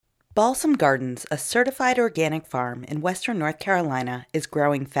Balsam Gardens, a certified organic farm in western North Carolina, is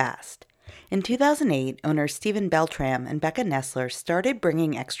growing fast. In 2008, owners Stephen Beltram and Becca Nestler started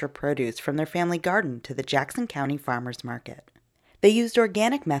bringing extra produce from their family garden to the Jackson County Farmers Market. They used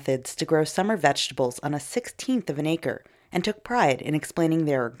organic methods to grow summer vegetables on a 16th of an acre and took pride in explaining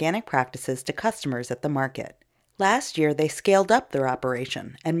their organic practices to customers at the market. Last year, they scaled up their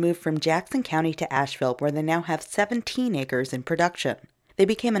operation and moved from Jackson County to Asheville, where they now have 17 acres in production. They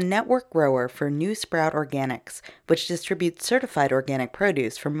became a network grower for New Sprout Organics, which distributes certified organic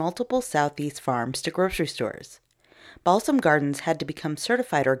produce from multiple Southeast farms to grocery stores. Balsam Gardens had to become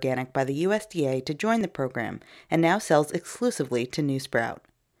certified organic by the USDA to join the program and now sells exclusively to New Sprout.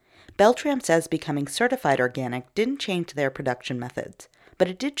 Beltram says becoming certified organic didn't change their production methods, but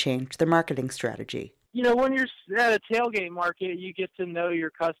it did change their marketing strategy. When you're at a tailgate market, you get to know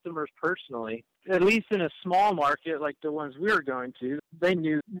your customers personally. At least in a small market like the ones we were going to, they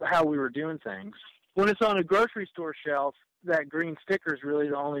knew how we were doing things. When it's on a grocery store shelf, that green sticker is really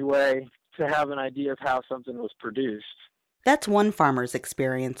the only way to have an idea of how something was produced. That's one farmer's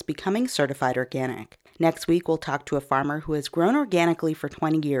experience becoming certified organic. Next week, we'll talk to a farmer who has grown organically for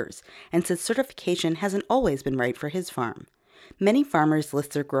 20 years and says certification hasn't always been right for his farm. Many farmers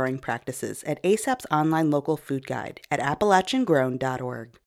list their growing practices at ASAP's online local food guide at appalachiangrown.org.